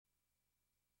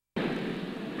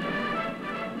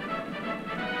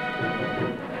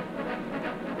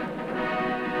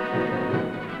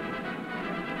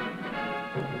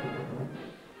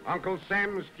Uncle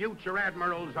Sam's future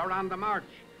admirals are on the march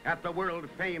at the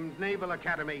world-famed Naval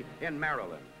Academy in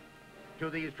Maryland. To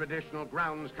these traditional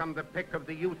grounds come the pick of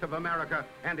the youth of America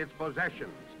and its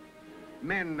possessions.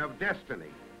 Men of destiny,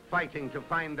 fighting to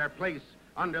find their place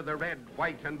under the red,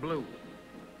 white, and blue.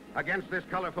 Against this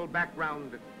colorful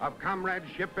background of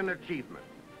comradeship and achievement,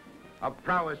 of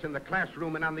prowess in the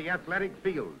classroom and on the athletic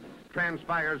field,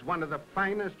 transpires one of the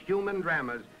finest human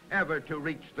dramas ever to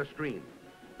reach the screen.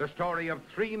 The story of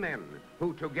three men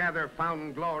who together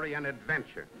found glory and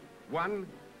adventure. One,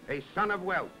 a son of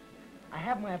wealth. I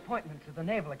have my appointment to the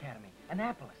Naval Academy,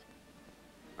 Annapolis.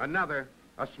 Another,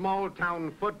 a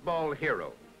small-town football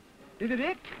hero. Is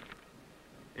it?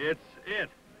 It's it.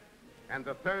 And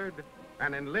the third,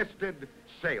 an enlisted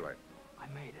sailor. I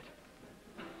made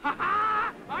it. Ha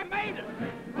ha! I made it!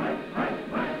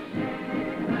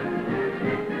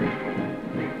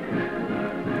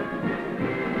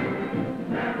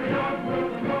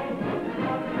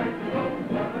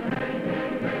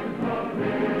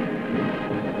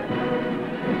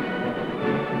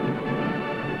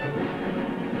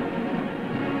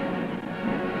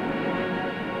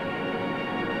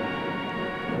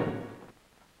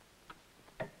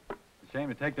 Shame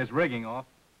to take this rigging off.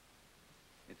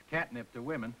 It's catnip to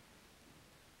women.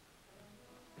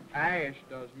 Ash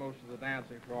does most of the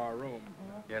dancing for our room.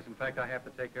 Yes, in fact, I have to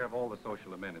take care of all the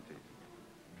social amenities.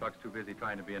 Truck's too busy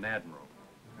trying to be an admiral.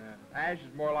 Ash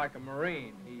is more like a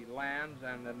Marine. He lands,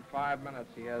 and in 5 minutes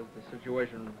he has the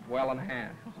situation well in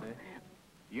hand.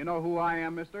 See? You know who I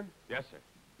am, mister? Yes, sir.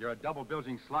 You're a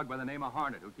double-bilging slug by the name of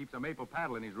Harnett who keeps a maple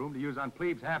paddle in his room to use on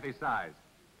plebes half his size.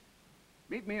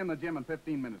 Meet me in the gym in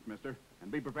 15 minutes, mister,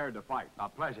 and be prepared to fight. A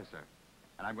pleasure, sir.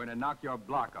 And I'm going to knock your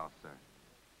block off, sir.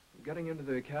 Getting into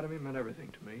the academy meant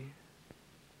everything to me.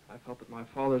 I felt that my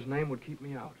father's name would keep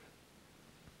me out.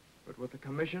 But with the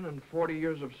commission and 40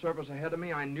 years of service ahead of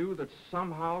me, I knew that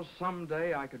somehow,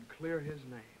 someday, I could clear his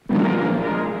name.